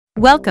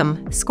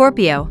Welcome,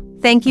 Scorpio.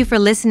 Thank you for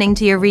listening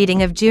to your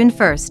reading of June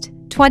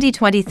 1st,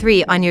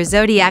 2023 on your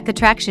Zodiac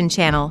Attraction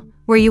channel,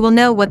 where you will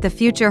know what the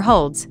future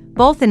holds,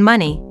 both in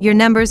money, your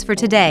numbers for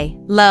today,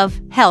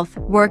 love, health,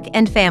 work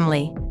and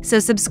family. So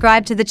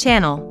subscribe to the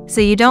channel,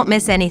 so you don't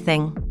miss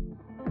anything.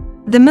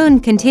 The moon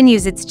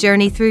continues its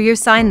journey through your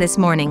sign this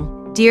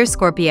morning, dear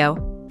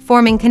Scorpio,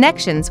 forming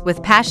connections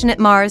with passionate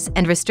Mars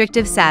and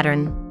restrictive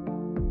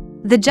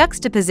Saturn. The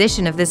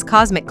juxtaposition of this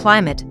cosmic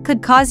climate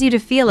could cause you to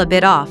feel a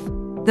bit off,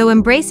 though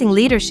embracing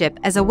leadership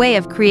as a way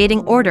of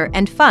creating order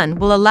and fun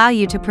will allow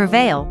you to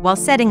prevail while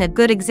setting a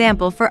good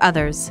example for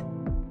others.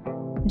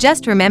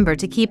 Just remember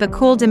to keep a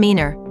cool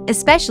demeanor,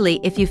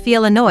 especially if you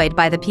feel annoyed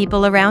by the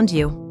people around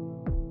you.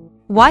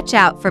 Watch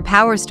out for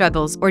power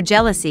struggles or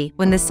jealousy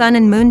when the sun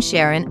and moon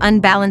share an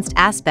unbalanced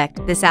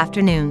aspect this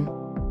afternoon.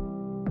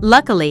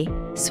 Luckily,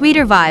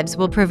 sweeter vibes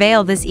will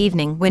prevail this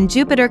evening when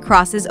Jupiter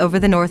crosses over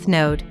the North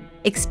Node,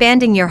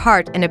 expanding your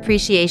heart and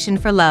appreciation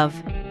for love.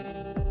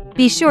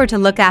 Be sure to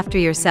look after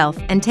yourself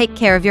and take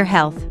care of your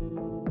health.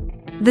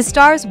 The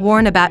stars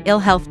warn about ill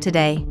health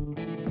today.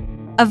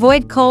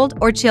 Avoid cold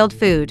or chilled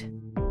food.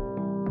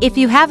 If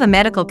you have a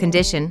medical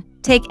condition,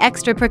 take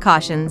extra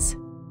precautions.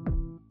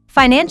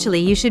 Financially,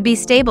 you should be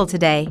stable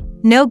today,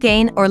 no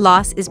gain or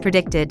loss is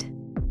predicted.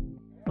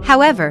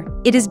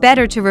 However, it is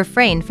better to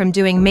refrain from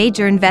doing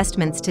major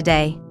investments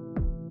today.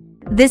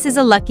 This is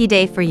a lucky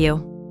day for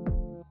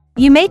you.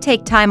 You may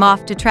take time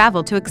off to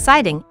travel to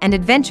exciting and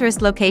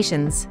adventurous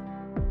locations.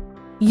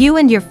 You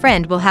and your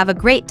friend will have a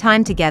great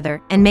time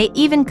together and may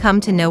even come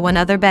to know one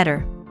another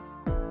better.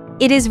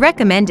 It is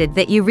recommended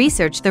that you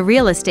research the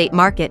real estate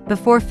market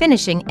before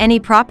finishing any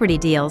property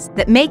deals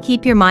that may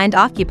keep your mind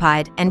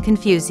occupied and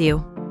confuse you.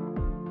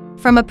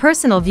 From a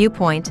personal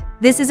viewpoint,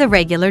 this is a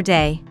regular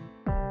day.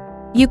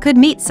 You could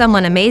meet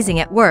someone amazing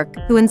at work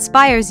who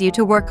inspires you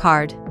to work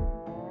hard.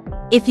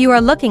 If you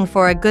are looking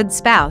for a good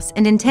spouse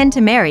and intend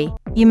to marry,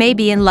 you may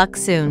be in luck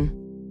soon.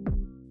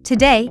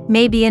 Today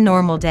may be a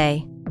normal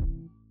day.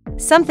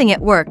 Something at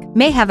work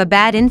may have a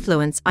bad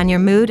influence on your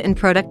mood and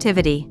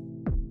productivity.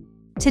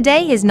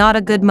 Today is not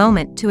a good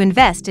moment to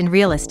invest in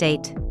real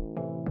estate.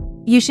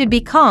 You should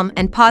be calm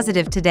and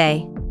positive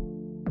today.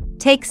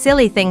 Take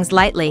silly things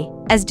lightly,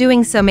 as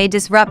doing so may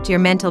disrupt your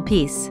mental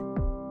peace.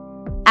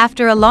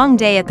 After a long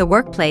day at the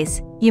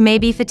workplace, you may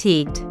be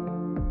fatigued.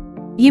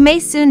 You may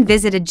soon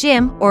visit a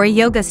gym or a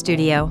yoga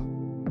studio.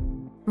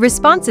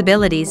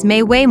 Responsibilities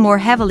may weigh more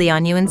heavily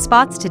on you in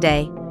spots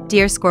today,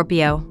 dear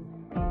Scorpio.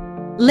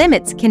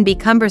 Limits can be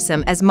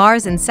cumbersome as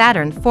Mars and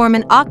Saturn form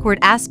an awkward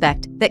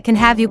aspect that can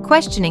have you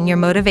questioning your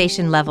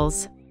motivation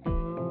levels.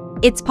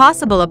 It's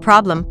possible a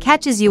problem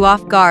catches you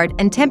off guard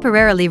and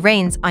temporarily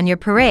rains on your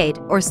parade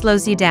or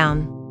slows you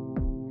down.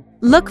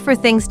 Look for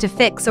things to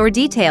fix or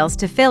details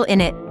to fill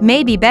in. It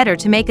may be better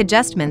to make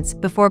adjustments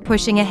before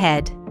pushing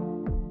ahead.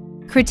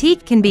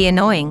 Critique can be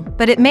annoying,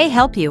 but it may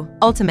help you,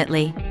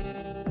 ultimately.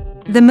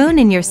 The moon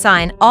in your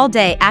sign all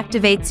day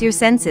activates your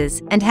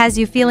senses and has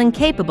you feeling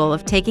capable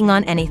of taking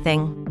on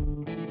anything.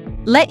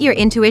 Let your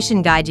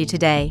intuition guide you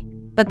today,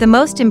 but the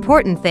most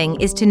important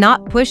thing is to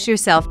not push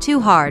yourself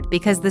too hard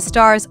because the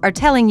stars are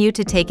telling you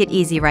to take it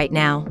easy right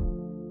now.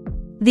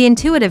 The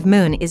intuitive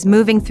moon is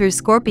moving through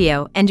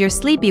Scorpio and your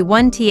sleepy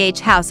 1th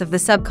house of the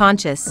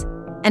subconscious,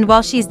 and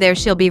while she's there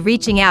she'll be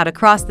reaching out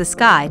across the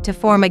sky to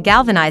form a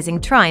galvanizing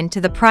trine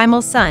to the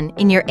primal sun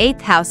in your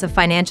 8th house of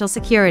financial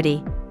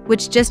security,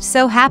 which just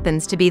so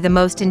happens to be the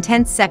most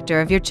intense sector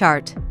of your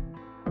chart.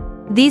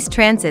 These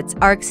transits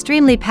are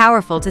extremely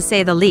powerful to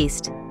say the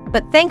least,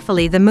 but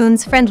thankfully the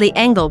moon's friendly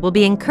angle will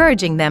be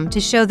encouraging them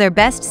to show their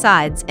best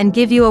sides and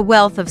give you a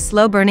wealth of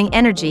slow-burning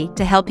energy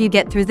to help you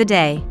get through the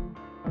day.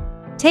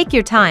 Take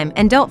your time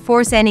and don't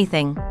force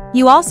anything.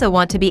 You also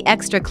want to be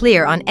extra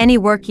clear on any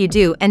work you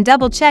do and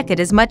double-check it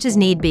as much as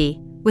need be.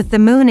 With the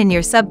moon in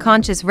your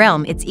subconscious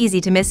realm, it's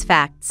easy to miss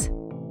facts.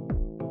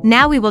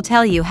 Now we will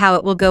tell you how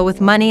it will go with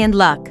money and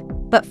luck,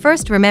 but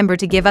first remember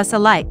to give us a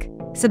like,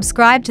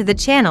 subscribe to the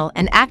channel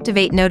and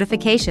activate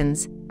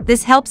notifications.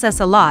 This helps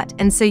us a lot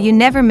and so you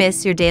never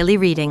miss your daily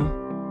reading.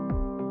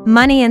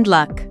 Money and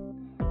luck.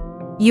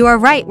 You are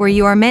right where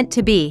you are meant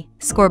to be,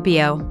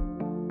 Scorpio.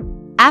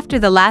 After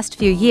the last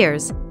few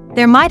years,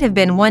 there might have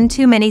been one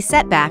too many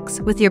setbacks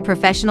with your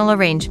professional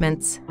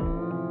arrangements.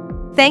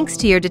 Thanks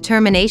to your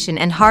determination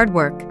and hard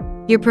work,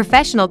 your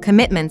professional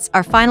commitments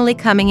are finally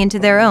coming into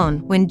their own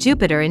when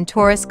Jupiter in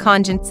Taurus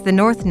conjuncts the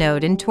North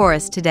Node in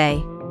Taurus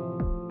today.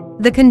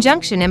 The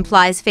conjunction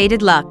implies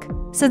fated luck,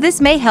 so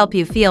this may help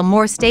you feel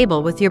more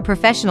stable with your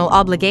professional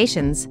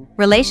obligations,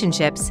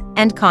 relationships,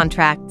 and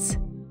contracts.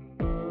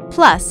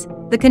 Plus,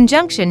 the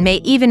conjunction may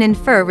even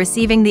infer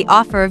receiving the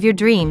offer of your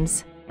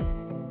dreams.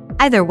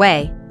 Either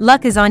way,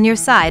 luck is on your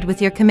side with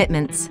your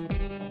commitments.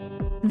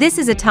 This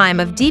is a time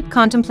of deep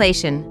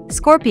contemplation,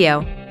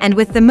 Scorpio, and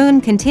with the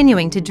moon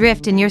continuing to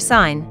drift in your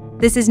sign,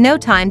 this is no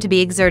time to be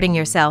exerting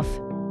yourself.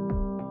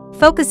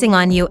 Focusing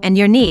on you and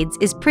your needs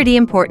is pretty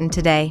important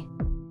today.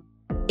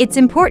 It's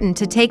important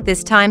to take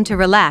this time to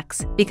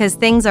relax because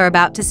things are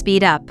about to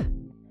speed up.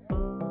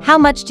 How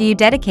much do you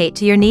dedicate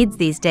to your needs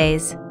these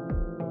days?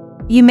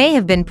 You may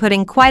have been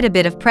putting quite a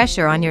bit of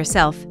pressure on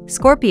yourself,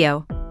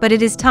 Scorpio, but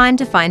it is time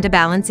to find a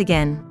balance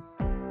again.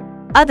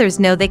 Others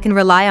know they can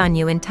rely on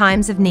you in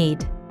times of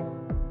need.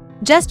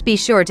 Just be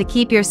sure to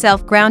keep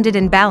yourself grounded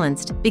and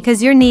balanced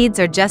because your needs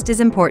are just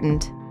as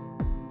important.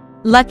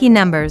 Lucky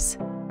numbers.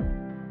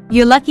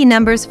 Your lucky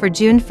numbers for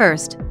June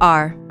 1st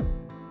are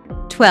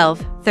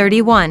 12,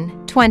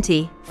 31,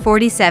 20,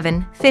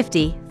 47,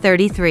 50,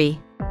 33.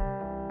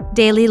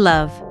 Daily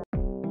love.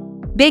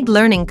 Big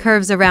learning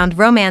curves around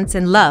romance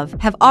and love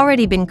have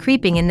already been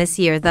creeping in this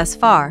year thus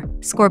far,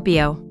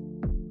 Scorpio.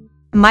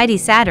 Mighty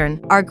Saturn,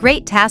 our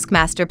great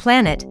taskmaster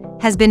planet,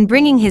 has been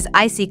bringing his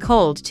icy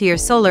cold to your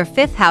solar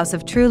 5th house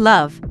of true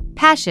love,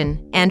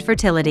 passion, and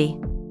fertility.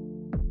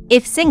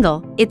 If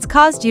single, it's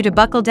caused you to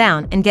buckle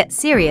down and get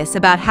serious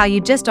about how you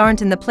just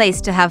aren't in the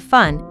place to have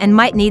fun and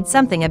might need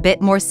something a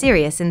bit more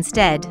serious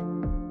instead.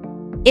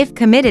 If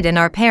committed and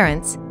are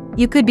parents,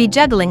 you could be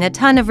juggling a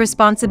ton of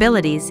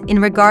responsibilities in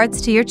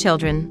regards to your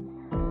children.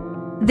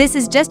 This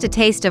is just a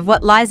taste of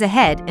what lies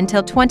ahead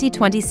until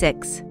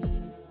 2026.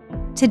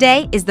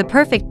 Today is the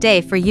perfect day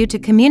for you to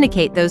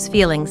communicate those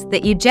feelings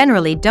that you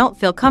generally don't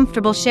feel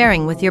comfortable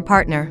sharing with your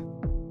partner.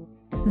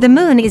 The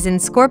moon is in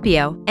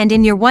Scorpio and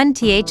in your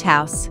 1th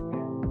house.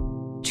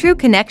 True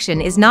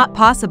connection is not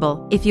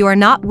possible if you are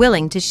not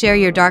willing to share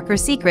your darker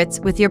secrets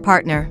with your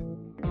partner.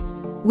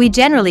 We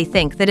generally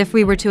think that if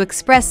we were to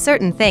express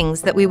certain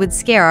things that we would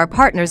scare our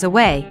partners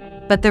away,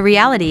 but the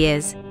reality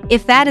is,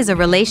 if that is a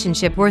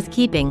relationship worth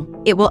keeping,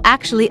 it will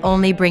actually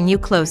only bring you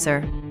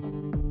closer.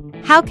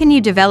 How can you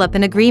develop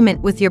an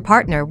agreement with your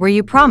partner where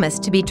you promise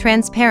to be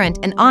transparent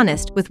and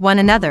honest with one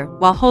another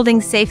while holding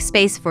safe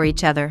space for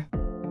each other?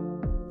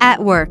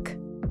 At work.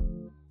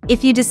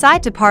 If you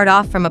decide to part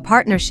off from a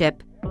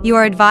partnership, you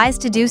are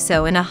advised to do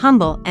so in a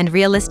humble and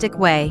realistic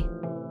way.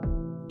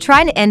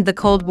 Try to end the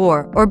Cold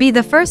War or be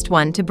the first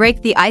one to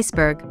break the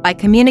iceberg by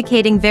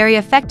communicating very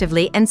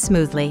effectively and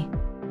smoothly.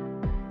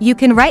 You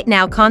can right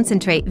now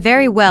concentrate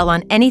very well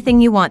on anything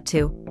you want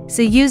to,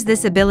 so use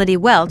this ability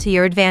well to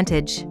your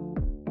advantage.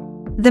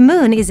 The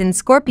moon is in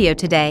Scorpio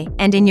today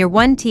and in your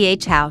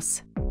 1th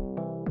house.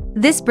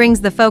 This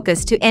brings the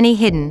focus to any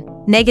hidden,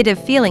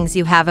 negative feelings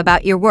you have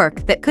about your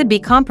work that could be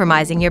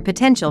compromising your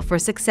potential for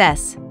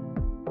success.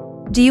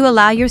 Do you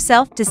allow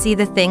yourself to see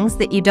the things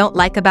that you don't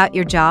like about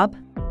your job?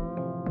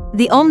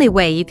 The only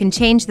way you can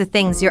change the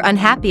things you're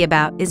unhappy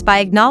about is by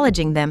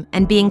acknowledging them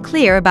and being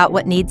clear about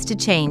what needs to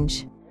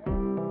change.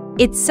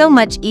 It's so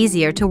much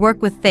easier to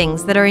work with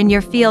things that are in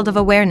your field of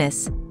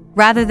awareness,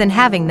 rather than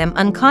having them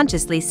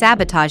unconsciously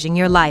sabotaging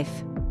your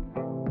life.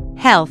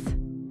 Health.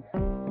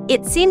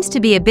 It seems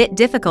to be a bit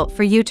difficult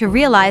for you to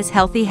realize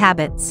healthy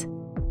habits.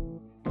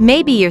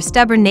 Maybe your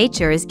stubborn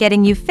nature is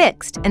getting you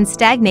fixed and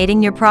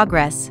stagnating your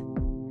progress.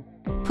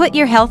 Put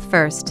your health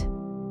first.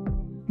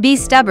 Be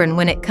stubborn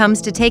when it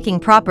comes to taking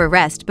proper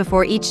rest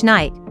before each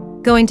night,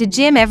 going to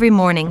gym every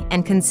morning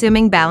and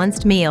consuming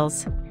balanced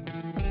meals.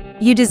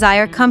 You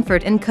desire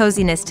comfort and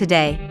coziness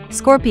today,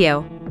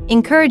 Scorpio,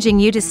 encouraging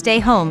you to stay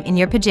home in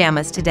your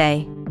pajamas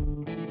today.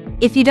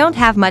 If you don't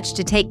have much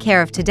to take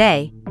care of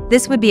today,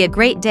 this would be a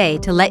great day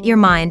to let your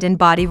mind and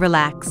body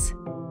relax.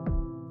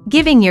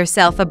 Giving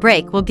yourself a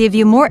break will give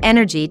you more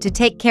energy to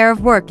take care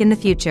of work in the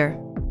future.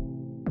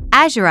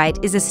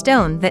 Azurite is a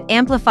stone that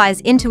amplifies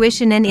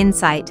intuition and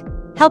insight,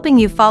 helping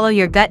you follow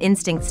your gut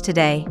instincts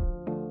today.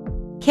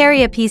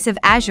 Carry a piece of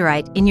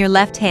azurite in your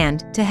left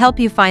hand to help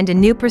you find a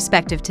new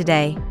perspective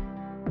today.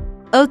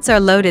 Oats are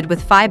loaded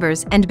with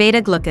fibers and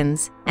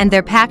beta-glucans, and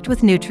they're packed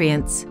with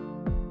nutrients.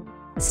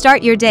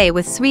 Start your day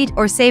with sweet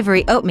or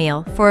savory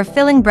oatmeal for a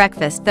filling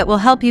breakfast that will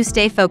help you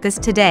stay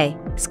focused today,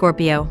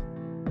 Scorpio.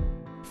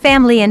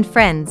 Family and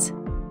friends.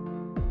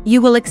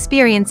 You will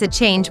experience a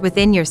change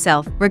within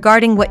yourself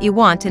regarding what you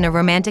want in a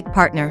romantic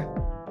partner.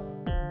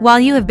 While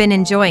you have been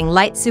enjoying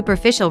light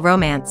superficial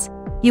romance,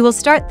 you will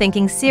start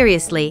thinking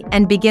seriously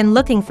and begin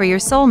looking for your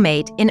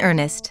soulmate in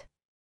earnest.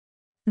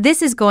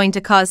 This is going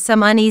to cause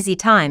some uneasy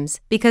times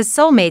because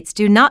soulmates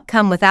do not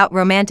come without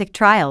romantic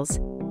trials,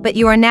 but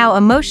you are now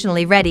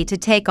emotionally ready to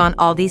take on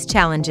all these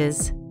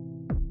challenges.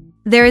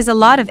 There is a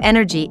lot of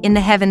energy in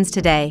the heavens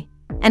today,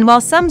 and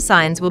while some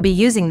signs will be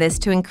using this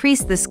to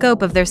increase the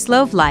scope of their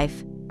slow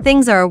life,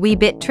 things are a wee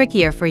bit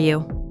trickier for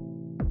you.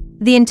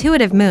 The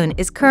intuitive moon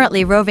is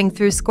currently roving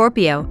through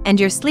Scorpio and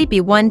your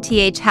sleepy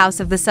 1th house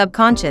of the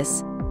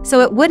subconscious,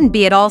 so it wouldn't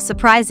be at all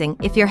surprising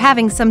if you're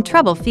having some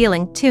trouble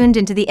feeling tuned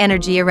into the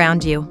energy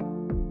around you.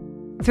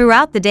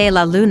 Throughout the day,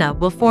 La Luna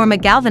will form a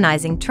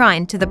galvanizing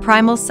trine to the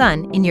primal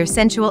sun in your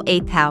sensual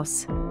 8th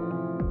house.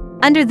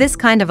 Under this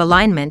kind of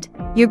alignment,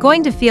 you're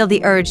going to feel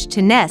the urge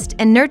to nest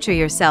and nurture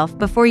yourself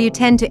before you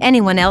tend to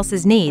anyone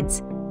else's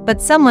needs, but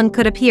someone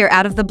could appear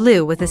out of the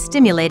blue with a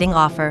stimulating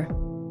offer.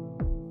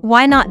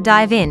 Why not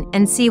dive in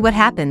and see what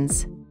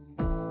happens?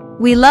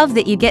 We love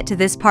that you get to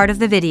this part of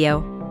the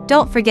video.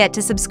 Don't forget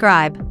to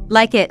subscribe,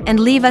 like it, and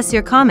leave us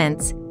your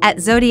comments. At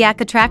Zodiac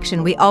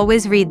Attraction we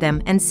always read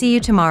them, and see you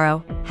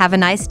tomorrow. Have a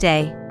nice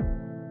day.